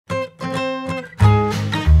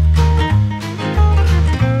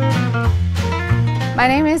My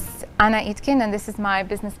name is Itkin, and this is my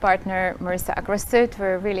business partner Marisa Agrasut.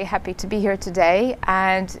 We're really happy to be here today,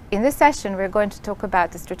 and in this session we're going to talk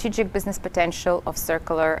about the strategic business potential of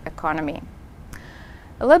circular economy.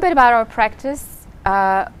 A little bit about our practice.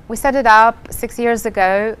 We set it up 6 years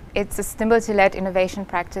ago. It's a sustainability-led innovation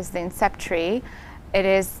practice, the Inceptery. It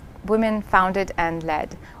is women-founded and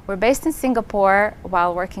led. We're based in Singapore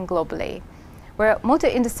while working globally. We're a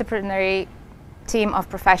multidisciplinary team of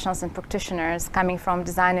professionals and practitioners coming from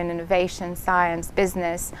design and innovation, science,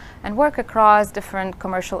 business, and work across different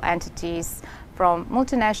commercial entities from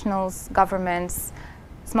multinationals, governments,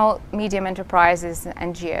 small, medium enterprises,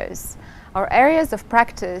 and NGOs. Our areas of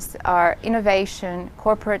practice are innovation,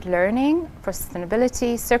 corporate learning for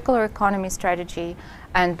sustainability, circular economy strategy,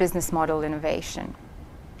 and business model innovation.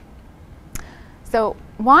 So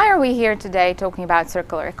why are we here today talking about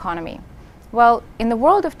circular economy? Well, in the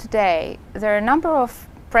world of today, there are a number of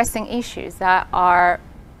pressing issues that are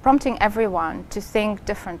prompting everyone to think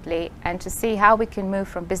differently and to see how we can move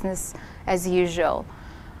from business as usual.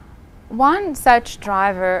 One such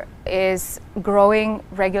driver is growing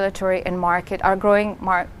regulatory and market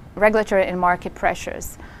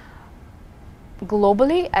pressures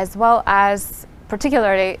globally, as well as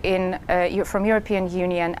particularly from European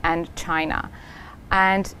Union and China.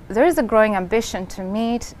 And there is a growing ambition to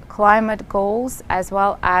meet climate goals as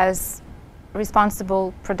well as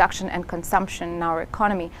responsible production and consumption in our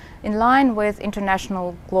economy in line with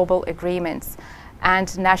international global agreements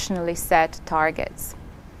and nationally set targets.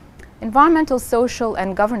 Environmental, social,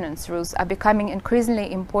 and governance rules are becoming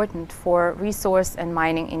increasingly important for resource and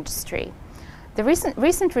mining industry. The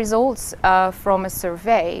recent results from a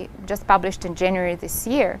survey just published in January this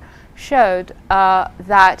year showed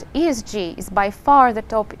that ESG is by far the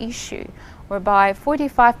top issue, whereby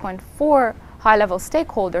 45.4 high-level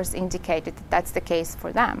stakeholders indicated that that's the case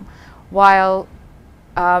for them, while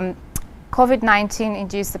COVID-19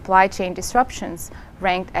 induced supply chain disruptions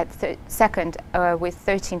ranked at second with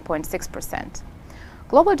 13.6%.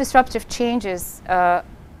 Global disruptive changes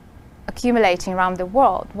accumulating around the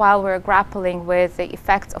world while we're grappling with the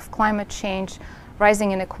effects of climate change,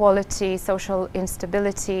 rising inequality, social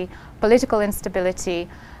instability, political instability,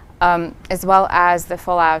 as well as the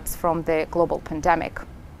fallouts from the global pandemic.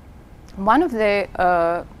 One of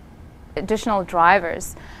the additional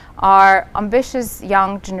drivers are ambitious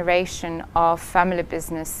young generation of family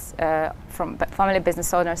business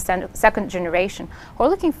owners, second generation, who are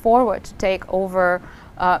looking forward to take over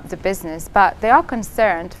the business, but they are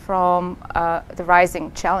concerned from the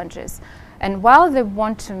rising challenges. And while they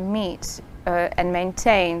want to meet and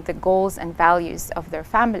maintain the goals and values of their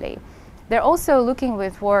family, they're also looking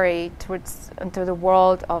with worry into the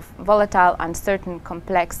world of volatile, uncertain,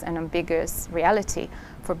 complex, and ambiguous reality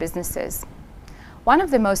for businesses. One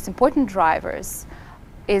of the most important drivers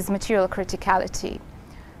is material criticality.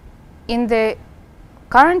 In the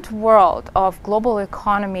current world of global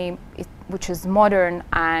economy, which is modern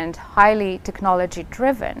and highly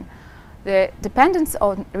technology-driven, the dependence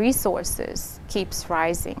on resources keeps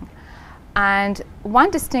rising. And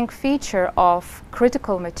one distinct feature of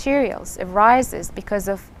critical materials arises because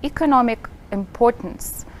of economic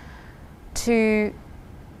importance to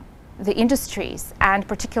the industries and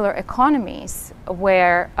particular economies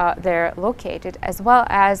where they're located, as well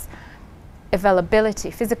as availability,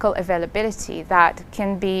 physical availability that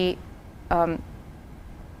can be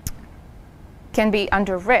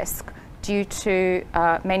under risk due to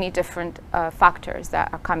many different factors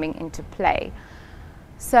that are coming into play.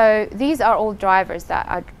 So these are all drivers that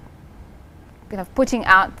are kind of putting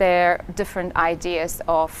out there different ideas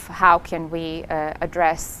of how can we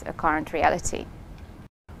address a current reality.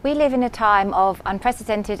 We live in a time of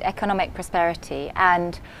unprecedented economic prosperity,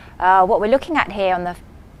 and what we're looking at here on the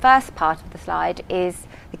first part of the slide is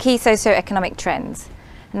the key socio-economic trends.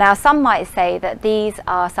 Now, some might say that these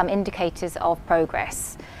are some indicators of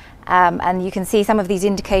progress, and you can see some of these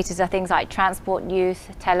indicators are things like transport use,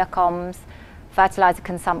 telecoms, fertilizer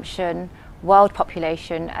consumption, world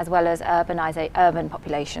population, as well as urban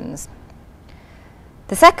populations.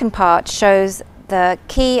 The second part shows the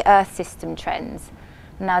key Earth system trends.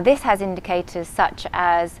 Now, this has indicators such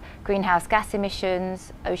as greenhouse gas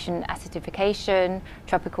emissions, ocean acidification,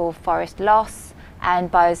 tropical forest loss, and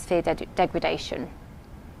biosphere degradation.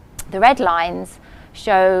 The red lines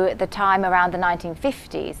show the time around the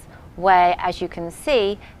 1950s, where, as you can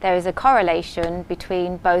see, there is a correlation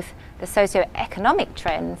between both the socio-economic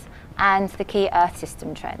trends and the key Earth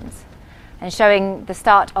system trends, and showing the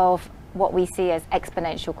start of what we see as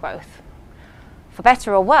exponential growth. For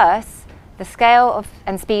better or worse, the scale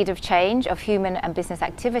and speed of change of human and business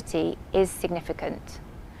activity is significant.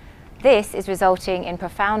 This is resulting in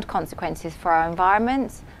profound consequences for our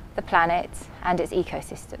environment, the planet, and its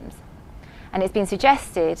ecosystems. And it's been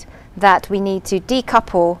suggested that we need to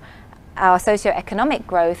decouple our socio-economic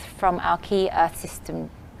growth from our key Earth system.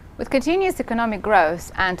 With continuous economic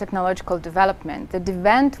growth and technological development, the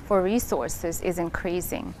demand for resources is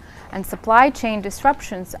increasing, and supply chain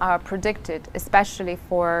disruptions are predicted, especially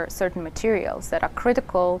for certain materials that are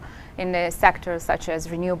critical in the sectors such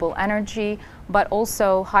as renewable energy, but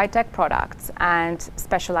also high-tech products and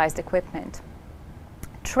specialized equipment.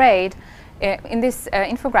 Trade, in this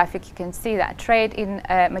infographic you can see that trade in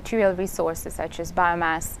material resources such as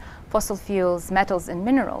biomass, fossil fuels, metals and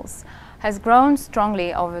minerals has grown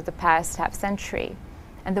strongly over the past half-century,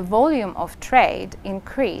 and the volume of trade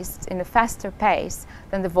increased in a faster pace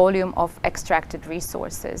than the volume of extracted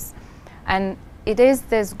resources. And it is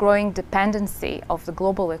this growing dependency of the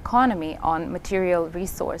global economy on material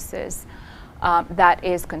resources that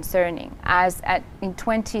is concerning, as in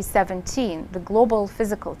 2017 the global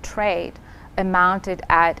physical trade amounted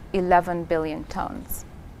at 11 billion tons.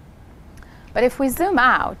 But if we zoom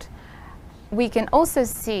out, we can also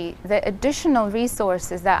see the additional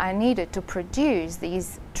resources that are needed to produce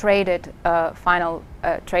these traded, final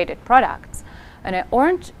traded products. And an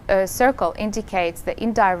orange circle indicates the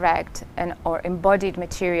indirect or embodied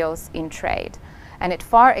materials in trade. And it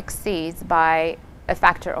far exceeds by a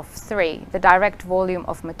factor of 3 the direct volume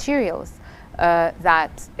of materials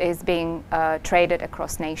that is being traded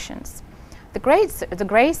across nations. The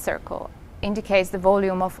gray circle indicates the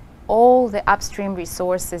volume of all the upstream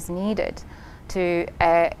resources needed to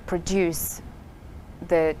produce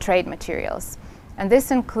the trade materials. And this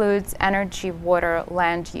includes energy, water,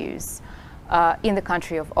 land use in the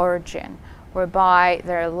country of origin, whereby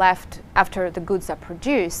they're left, after the goods are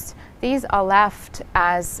produced, these are left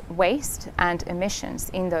as waste and emissions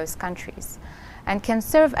in those countries and can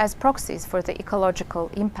serve as proxies for the ecological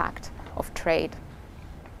impact of trade.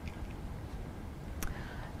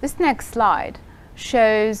 This next slide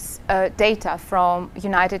shows data from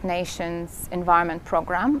United Nations Environment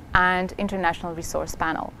Programme and International Resource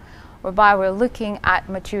Panel, whereby we're looking at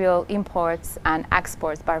material imports and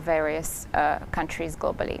exports by various countries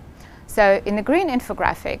globally. So in the green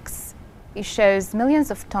infographics, it shows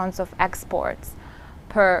millions of tons of exports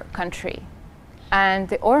per country, and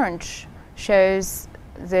the orange shows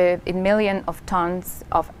the million of tons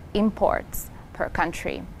of imports per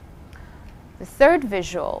country. The third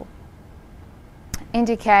visual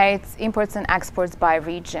indicates imports and exports by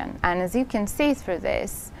region, and as you can see through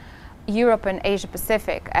this, Europe and Asia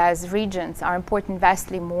Pacific as regions are importing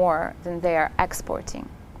vastly more than they are exporting.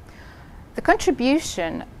 The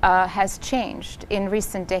contribution has changed in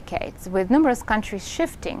recent decades, with numerous countries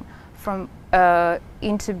shifting from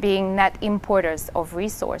into being net importers of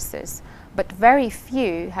resources, but very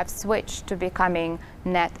few have switched to becoming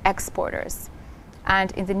net exporters.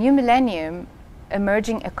 And in the new millennium,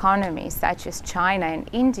 emerging economies such as China and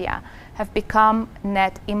India have become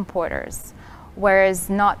net importers, whereas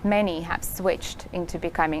not many have switched into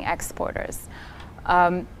becoming exporters.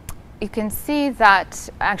 You can see that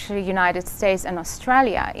actually United States and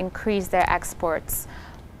Australia increased their exports,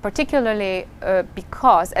 particularly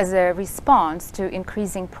because as a response to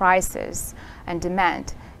increasing prices and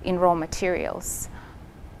demand in raw materials.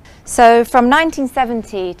 So from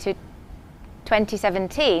 1970 to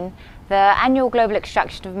 2017, the annual global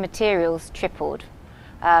extraction of materials tripled.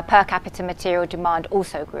 Per capita material demand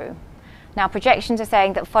also grew. Now projections are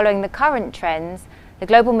saying that following the current trends, the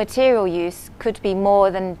global material use could be more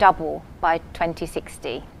than double by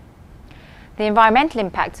 2060. The environmental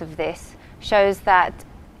impact of this shows that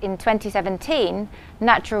in 2017,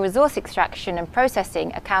 natural resource extraction and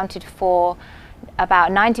processing accounted for about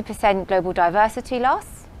 90% global diversity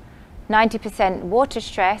loss, 90% water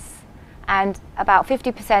stress, and about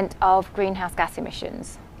 50% of greenhouse gas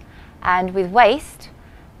emissions. And with waste,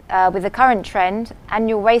 with the current trend,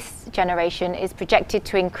 annual waste generation is projected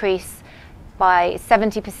to increase by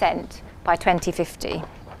 70% by 2050.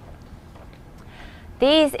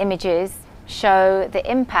 These images show the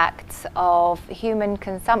impacts of human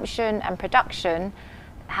consumption and production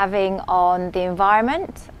having on the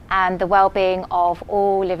environment and the well-being of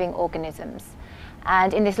all living organisms.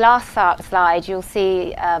 And in this last slide, you'll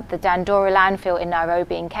see the Dandora landfill in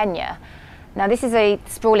Nairobi in Kenya. Now this is a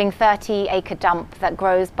sprawling 30-acre dump that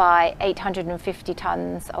grows by 850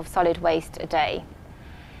 tons of solid waste a day.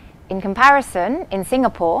 In comparison, in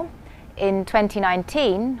Singapore, in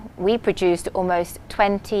 2019, we produced almost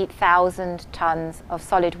 20,000 tons of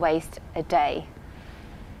solid waste a day.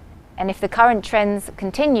 And if the current trends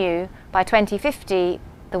continue, by 2050,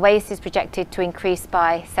 the waste is projected to increase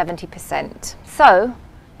by 70%. So,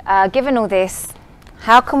 given all this,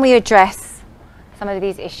 how can we address some of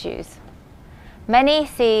these issues? Many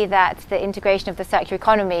see that the integration of the circular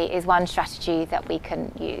economy is one strategy that we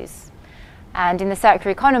can use. And in the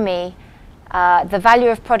circular economy, the value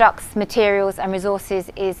of products, materials and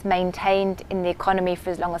resources is maintained in the economy for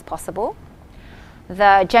as long as possible.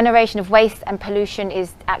 The generation of waste and pollution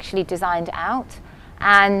is actually designed out,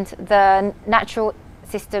 and the natural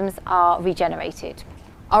systems are regenerated.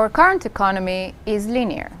 Our current economy is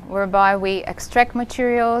linear, whereby we extract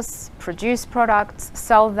materials, produce products,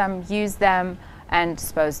 sell them, use them, and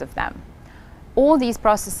dispose of them. All these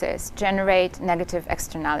processes generate negative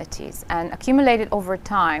externalities, and accumulated over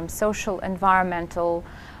time, social, environmental,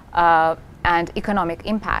 and economic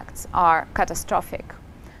impacts are catastrophic.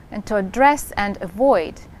 And to address and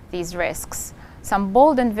avoid these risks, some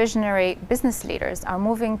bold and visionary business leaders are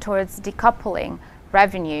moving towards decoupling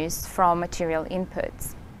revenues from material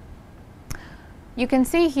inputs. You can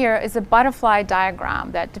see here is a butterfly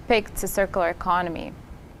diagram that depicts a circular economy.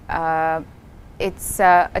 It's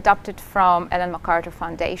adopted from Ellen MacArthur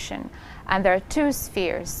Foundation, and there are two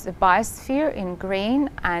spheres, the biosphere in green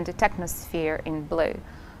and the technosphere in blue.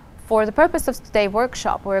 For the purpose of today's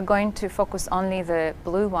workshop, we're going to focus only the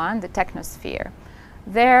blue one, the technosphere.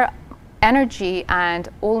 Their energy and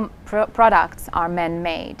all products are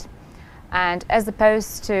man-made. And as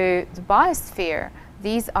opposed to the biosphere,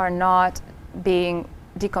 these are not being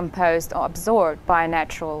decomposed or absorbed by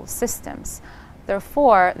natural systems.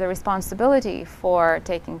 Therefore, the responsibility for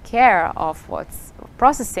taking care of what's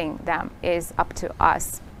processing them is up to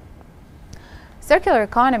us. Circular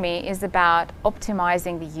economy is about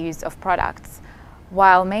optimizing the use of products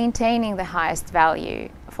while maintaining the highest value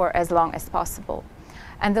for as long as possible.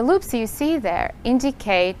 And the loops you see there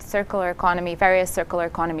indicate circular economy, various circular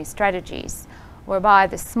economy strategies, whereby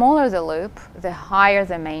the smaller the loop, the higher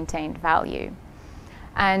the maintained value.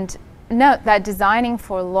 And note that designing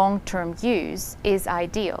for long-term use is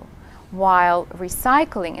ideal, while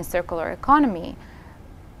recycling in circular economy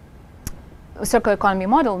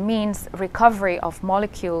model means recovery of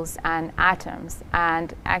molecules and atoms,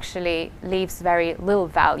 and actually leaves very little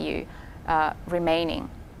value remaining.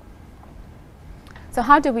 So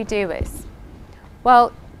how do we do this?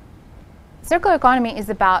 Well, circular economy is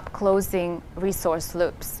about closing resource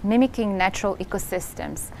loops, mimicking natural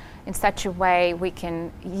ecosystems in such a way we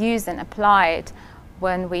can use and apply it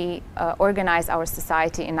when we organize our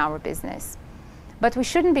society and our business. But we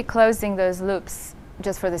shouldn't be closing those loops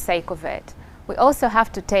just for the sake of it. We also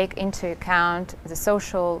have to take into account the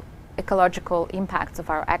social, ecological impacts of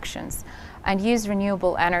our actions and use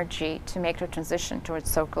renewable energy to make the transition towards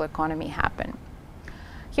circular economy happen.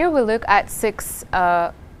 Here we look at six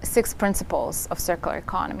principles of circular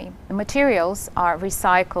economy. The materials are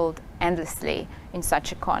recycled endlessly in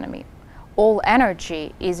such economy. All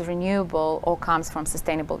energy is renewable or comes from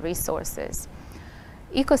sustainable resources.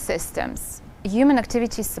 Ecosystems, human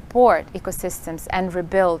activities support ecosystems and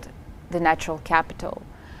rebuild the natural capital.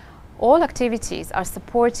 All activities are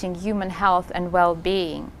supporting human health and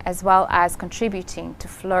well-being, as well as contributing to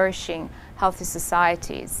flourishing, healthy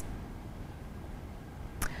societies.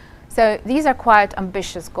 So these are quite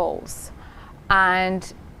ambitious goals,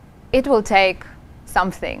 and it will take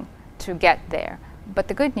something to get there. But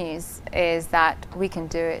the good news is that we can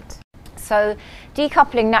do it. So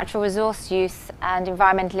decoupling natural resource use and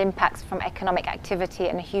environmental impacts from economic activity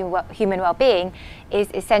and human well-being is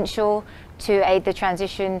essential to aid the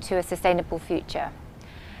transition to a sustainable future.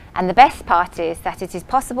 And the best part is that it is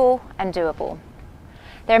possible and doable.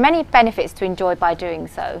 There are many benefits to enjoy by doing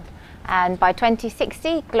so. And by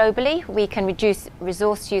 2060, globally, we can reduce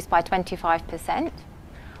resource use by 25%.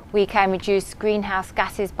 We can reduce greenhouse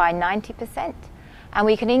gases by 90%. And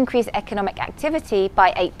we can increase economic activity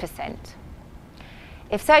by 8%.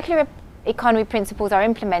 If circular economy principles are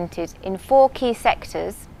implemented in 4 key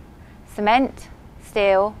sectors, cement,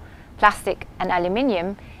 steel, plastic and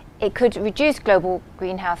aluminium, it could reduce global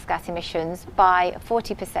greenhouse gas emissions by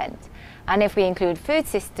 40%. And if we include food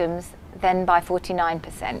systems, then by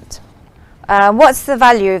 49%. What's the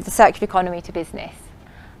value of the circular economy to business?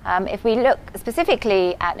 If we look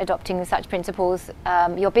specifically at adopting such principles,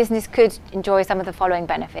 your business could enjoy some of the following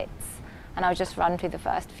benefits, and I'll just run through the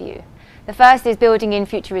first few. The first is building in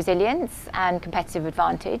future resilience and competitive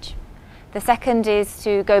advantage. The second is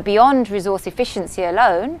to go beyond resource efficiency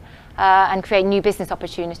alone and create new business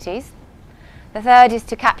opportunities. The third is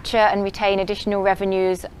to capture and retain additional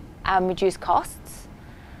revenues and reduce costs.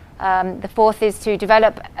 The fourth is to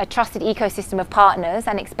develop a trusted ecosystem of partners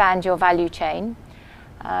and expand your value chain.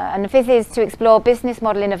 And the fifth is to explore business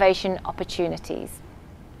model innovation opportunities.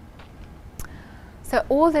 So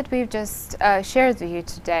all that we've just shared with you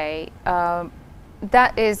today,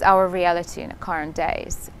 that is our reality in the current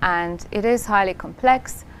days, and it is highly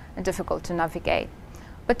complex and difficult to navigate.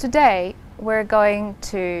 But today we're going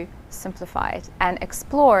to simplify it and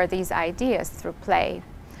explore these ideas through play.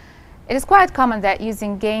 It is quite common that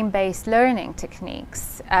using game-based learning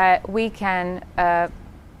techniques, we can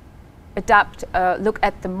look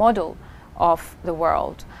at the model of the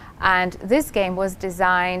world. And this game was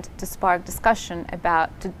designed to spark discussion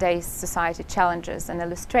about today's society challenges and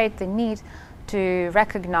illustrate the need to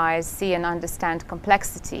recognize, see and understand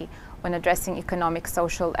complexity when addressing economic,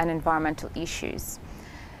 social and environmental issues.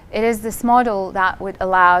 It is this model that would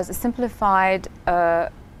allow a simplified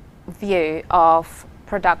view of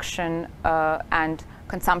production and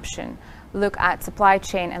consumption, look at supply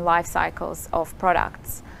chain and life cycles of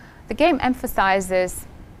products. The game emphasizes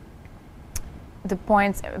the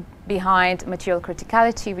points behind material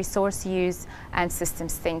criticality, resource use and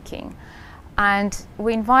systems thinking. And it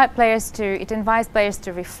invites players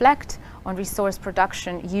to reflect on resource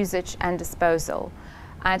production, usage and disposal,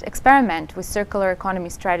 and experiment with circular economy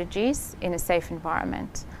strategies in a safe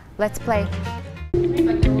environment. Let's play. Two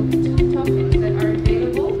topics that are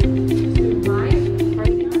available to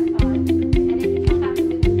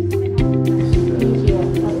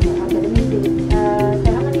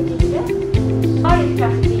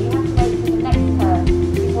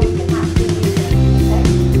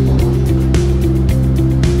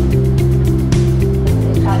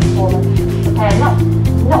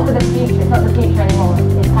not for the future, it's not the future anymore,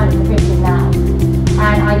 it's kind of the future now.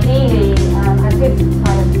 And ideally, as good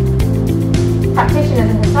kind of practitioners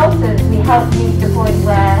and consultants, we help you to the point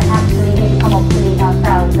where actually we become obsolete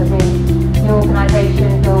ourselves, as in the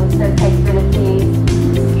organisation builds those capabilities.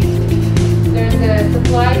 There's a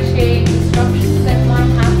supply chain disruptions that might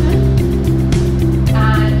happen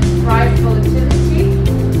and price volatility.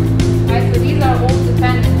 Right? So these are all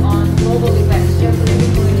dependent on global events,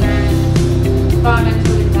 geopolitical events,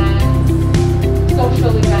 environmental events,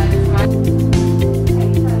 social events, right?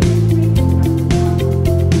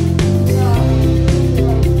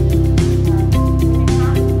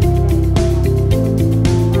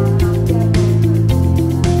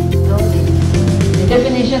 The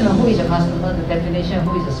definition of who is a customer, the definition of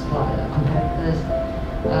who is a supplier, competitors,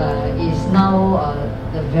 is now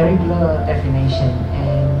the very blurred definition,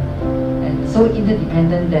 and so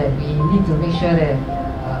interdependent that we need to make sure that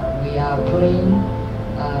we are playing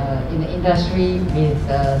in the industry with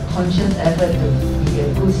conscious effort to be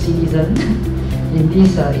a good citizen in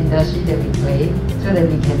this industry that we play, so that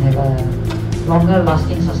we can have a longer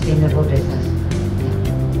lasting sustainable business.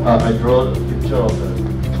 I draw a picture of the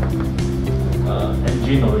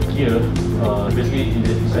engine or a gear. Basically,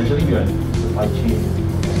 essentially we are in supply chain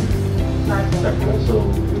sector, so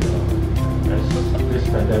as this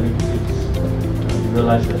pandemic hits, we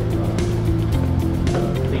realize that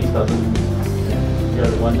things doesn't, we are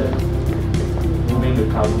the one that moving the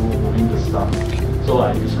cargo, moving the stuff. So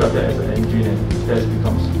I describe that as an engine, and that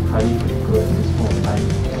becomes highly critical at this point of time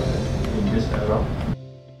in this era.